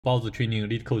Baozi Training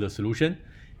Leetcode solution.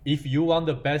 If you want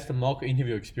the best mock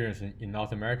interview experience in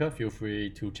North America, feel free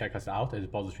to check us out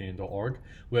at baozitraining.org.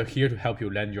 We're here to help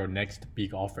you land your next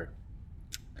big offer.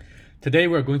 Today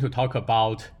we're going to talk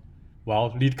about,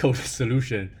 Leetcode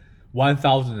solution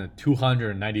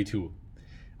 1292.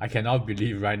 I cannot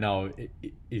believe right now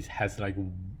it has like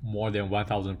more than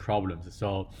 1000 problems.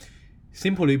 So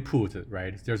simply put,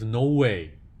 right, there's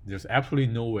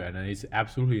absolutely no way, and it's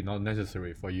absolutely not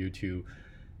necessary for you to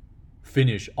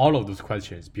finish all of those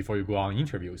questions before you go on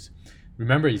interviews.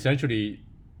 Remember, essentially,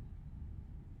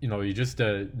 you just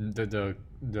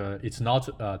it's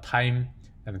not time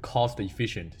and cost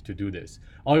efficient to do this.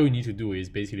 All you need to do is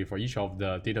basically for each of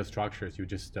the data structures, you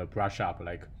just brush up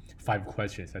like 5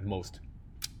 questions at most,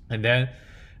 and then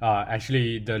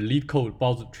actually the Leetcode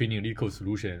Baozi Training Leetcode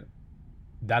solution,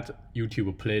 that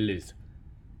YouTube playlist,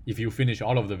 if you finish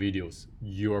all of the videos,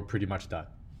 you're pretty much done.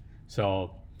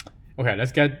 So okay,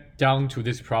 let's get down to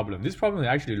this problem. This problem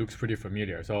actually looks pretty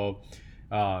familiar. So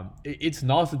it's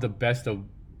not the best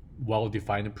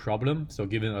well-defined problem. So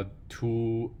given a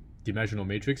 2-dimensional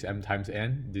matrix, m times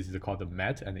n, this is called the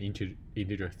met and the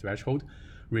integer threshold,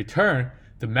 return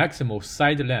the maximal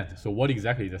side length. So what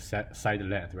exactly is the side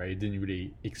length, right? It didn't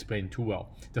really explain too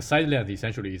well. The side length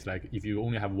essentially is like if you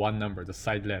only have one number, the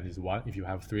side length is 1. If you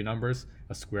have 3 numbers,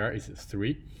 a square is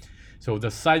 3. So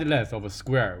the side length of a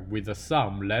square with the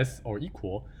sum less or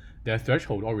equal their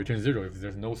threshold or return 0 if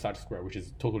there's no such square, which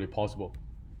is totally possible.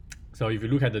 So if you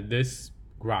look at this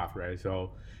graph, right,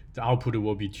 so the output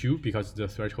will be 2 because the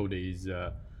threshold is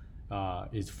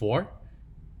 4.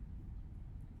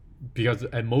 Because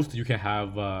at most you can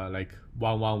have like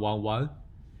 1, 1, 1, 1.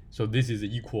 So this is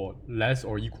less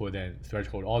or equal than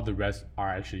threshold. All the rest are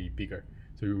actually bigger.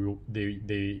 So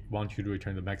they want you to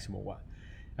return the maximum one.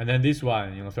 And then this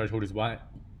one, threshold is 1.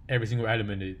 Every single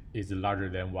element is larger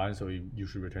than 1, so you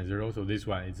should return 0. So this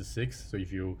one is 6. So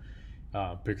if you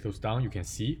break those down, you can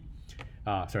see.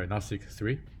 Sorry, not 6,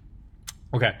 3.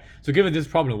 Okay, so given this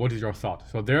problem, what is your thought?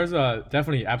 So there's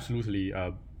definitely absolute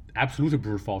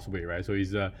brute force way, right? So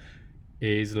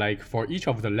is like for each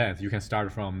of the length, you can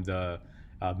start from the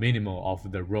minimum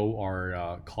of the row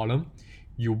or column.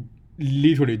 You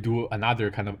literally do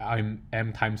another kind of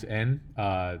m times n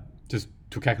just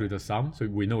to calculate the sum. So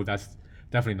we know that's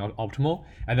definitely not optimal.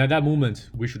 And at that moment,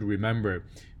 we should remember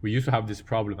we used to have this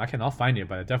problem. I cannot find it,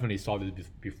 but I definitely saw this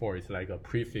before. It's like a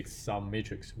prefix sum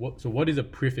matrix. So what is a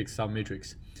prefix sum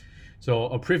matrix? So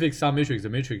a prefix sum matrix is a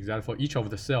matrix that for each of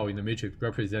the cell in the matrix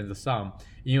represents the sum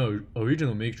in an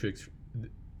original matrix,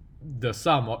 the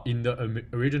sum in the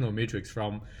original matrix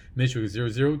from matrix 0,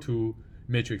 0 to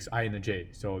matrix I and j.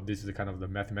 So this is kind of the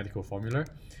mathematical formula.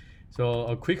 So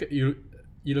a quick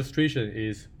illustration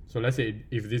is, so let's say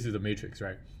if this is a matrix,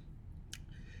 right?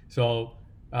 So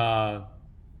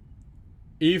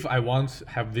if I want to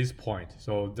have this point,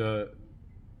 so the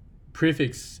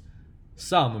prefix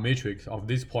sum matrix of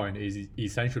this point is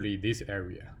essentially this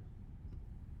area.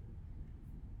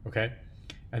 Okay,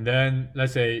 and then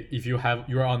let's say if you're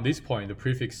on this point, the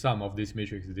prefix sum of this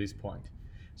matrix is this point.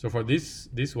 So for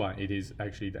this one, it is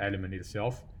actually the element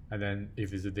itself, and then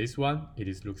if it's this one,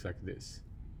 looks like this.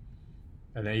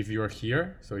 And then if you're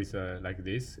here, so it's like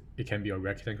this, it can be a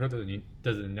rectangle,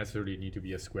 doesn't necessarily need to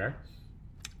be a square.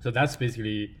 So that's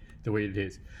basically the way it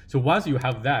is. So once you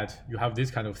have that, you have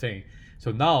this kind of thing.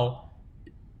 So now,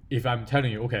 if I'm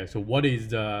telling you, okay, so what is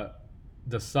the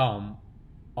sum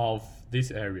of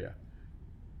this area?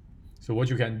 So what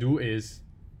you can do is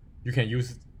you can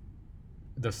use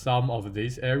the sum of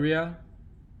this area,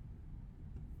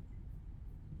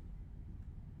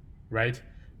 right?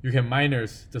 You can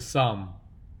minus the sum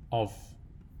of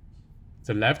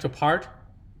the left part,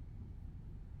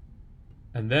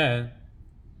 and then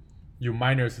you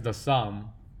minus the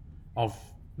sum of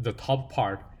the top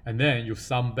part, and then you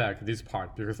sum back this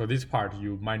part, because for this part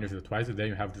you minus it twice, and then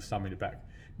you have to sum it back.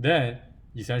 Then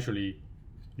essentially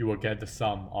you will get the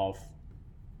sum of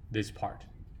this part.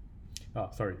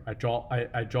 Sorry, I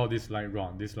draw this line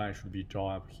wrong. This line should be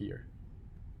drawn up here,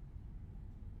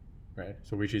 right?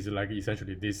 So which is like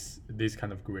essentially this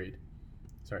kind of grid.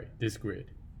 Sorry, this grid.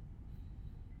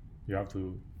 You have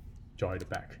to draw it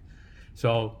back.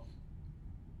 So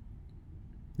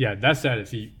yeah, that said,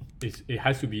 see, it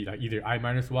has to be like either I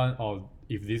minus 1, or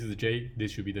if this is j,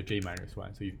 this should be the j minus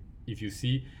 1. So if you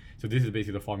see, so this is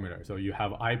basically the formula. So you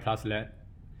have I plus length,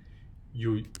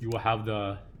 you will have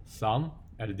the sum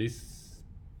at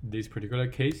this particular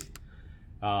case,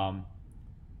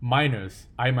 minus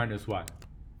I minus 1,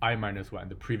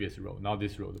 the previous row, not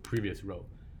this row, the previous row,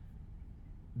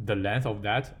 the length of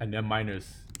that, and then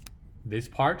minus this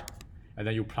part, and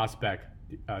then you plus back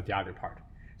the other part.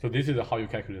 So this is how you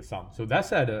calculate the sum. So that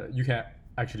said, you can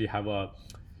actually have a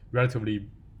relatively,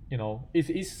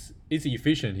 it's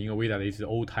efficient in a way that it's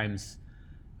O times,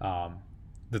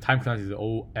 the time constant is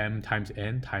O m times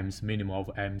n times minimum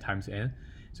of m times n.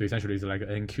 So essentially it's like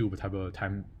an n cube type of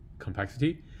time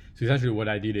complexity. So essentially what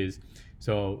I did is,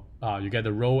 so you get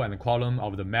the row and the column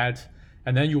of the mat,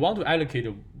 and then you want to allocate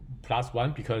a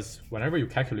 +1 because whenever you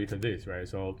calculate this, right?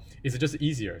 So it's just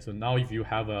easier. So now if you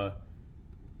have a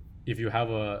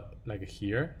like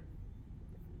here,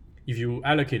 if you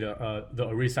allocate the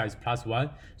array size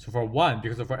 +1, so for 1,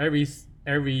 because for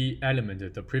every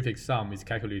element, the prefix sum is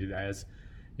calculated as,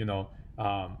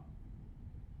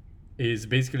 is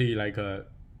basically like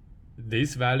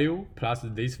this value plus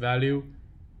this value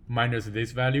minus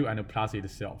this value and plus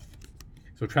itself.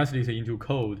 So translated into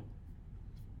code,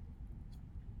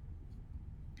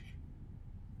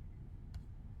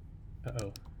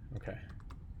 okay.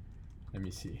 Let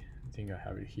me see. I think I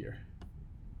have it here.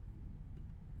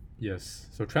 Yes.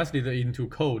 So translated into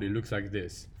code, it looks like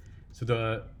this. So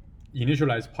the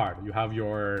initialized part, you have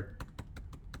your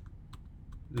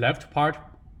left part,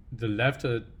 the left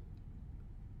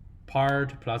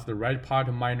part plus the right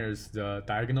part minus the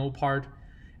diagonal part,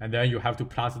 and then you have to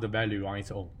plus the value on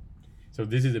its own. So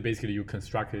this is basically you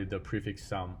constructed the prefix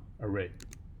sum array.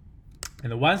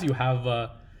 And once you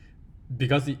have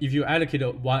because if you allocate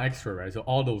one extra, right, so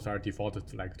all those are defaulted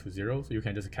to 0, so you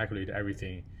can just calculate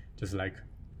everything just like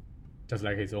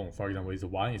its own. For example, it's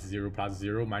 1, it's 0 plus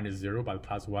 0 minus 0, but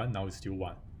plus 1, now it's still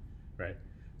 1, right?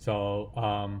 So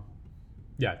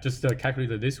yeah, just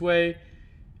calculate it this way,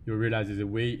 you realize it's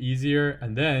way easier,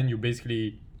 and then you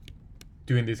basically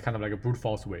doing this kind of like a brute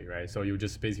force way, right? So you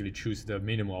just basically choose the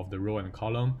minimum of the row and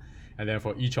column, and then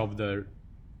for each of the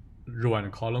row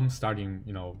and column starting,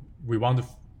 we want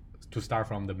to start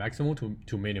from the maximum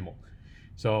to minimal.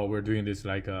 So we're doing this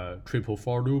like a triple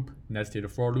for loop, nested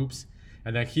for loops.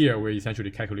 And then here we're essentially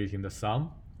calculating the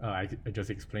sum. I just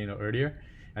explained it earlier.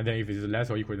 And then if it's less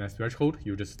or equal than threshold,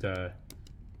 you just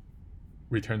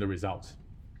return the results.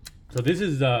 So this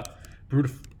is the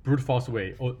brute force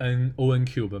way, ON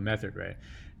cube method, right?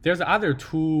 There's other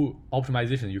two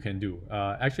optimizations you can do.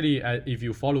 Actually, if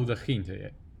you follow the hint,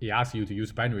 it asks you to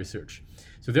use binary search.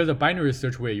 So there's a binary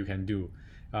search way you can do.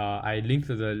 I linked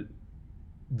the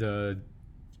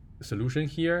solution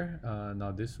here,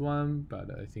 not this one, but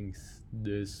I think it's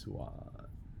this one.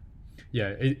 Yeah,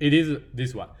 it is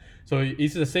this one. So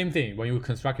it's the same thing when you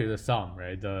constructed the sum,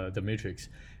 right? The matrix,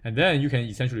 and then you can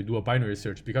essentially do a binary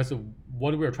search, because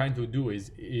what we're trying to do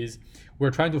is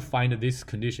we're trying to find this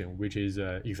condition, which is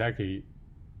exactly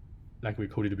like we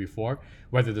coded before,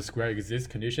 whether the square exists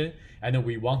condition, and then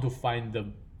we want to find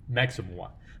the maximum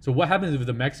one. So what happens if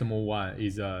the maximum one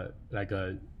is like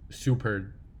a super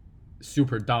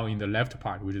down in the left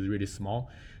part, which is really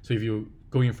small. So if you're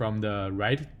going from the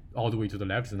right all the way to the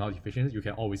left, it's not efficient. You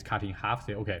can always cut in half,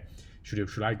 say, okay,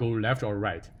 should I go left or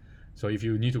right? So if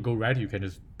you need to go right, you can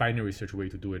just binary search way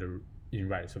to do it in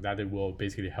right. So that it will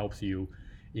basically helps you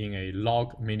in a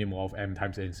log minimum of m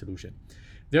times n solution.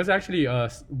 There's actually a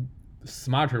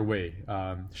smarter way.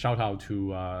 Shout out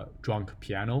to Drunk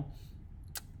Piano.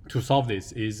 To solve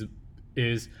this is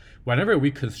whenever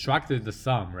we constructed the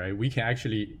sum, right, we can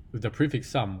actually, with the prefix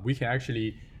sum, we can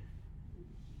actually,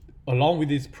 along with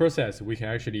this process, we can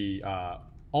actually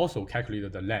also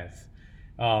calculate the length.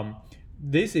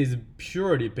 This is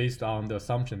purely based on the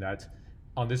assumption that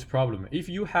on this problem, if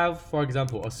you have, for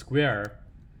example, a square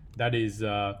that is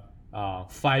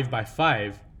 5 by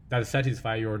 5 that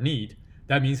satisfies your need,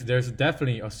 that means there's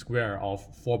definitely a square of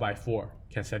 4 by 4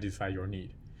 can satisfy your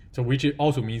need. So which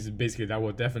also means basically that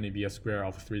will definitely be a square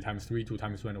of 3 times 3, 2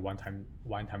 times 2, and 1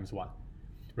 times 1,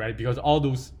 right? Because all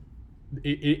those,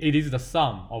 it is the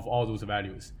sum of all those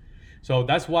values. So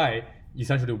that's why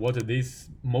essentially what this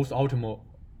most optimal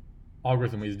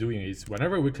algorithm is doing is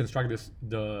whenever we construct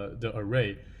the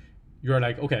array, you're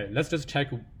like, okay, let's just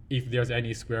check if there's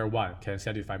any square 1 can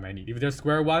satisfy my need. If there's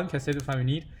square 1 can satisfy my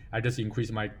need, I just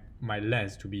increase my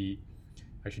length to be,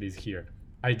 actually it's here.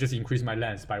 I just increase my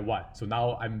length by 1. So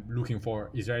now I'm looking for,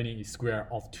 is there any square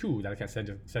of 2 that can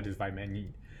satisfy my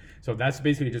need? So that's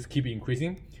basically just keep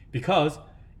increasing, because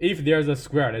if there's a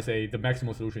square, let's say the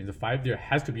maximal solution is 5, there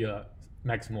has to be a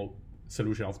maximal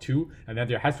solution of 2, and then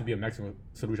there has to be a maximal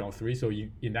solution of 3. So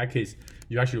in that case,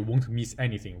 you actually won't miss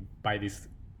anything by this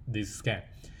scan.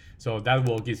 So that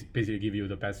will basically give you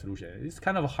the best solution. It's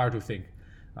kind of hard to think.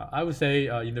 I would say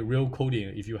in the real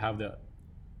coding, if you have the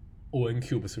ON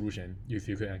cube solution, if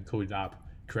you can code it up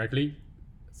correctly,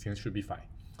 things should be fine.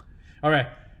 All right,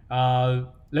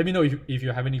 let me know if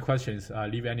you have any questions.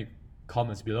 Leave any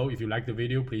comments below. If you like the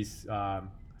video, please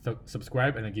So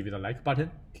subscribe and then give it a like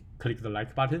button. Click the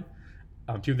like button.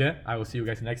 Until then, I will see you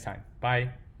guys next time.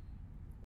 Bye.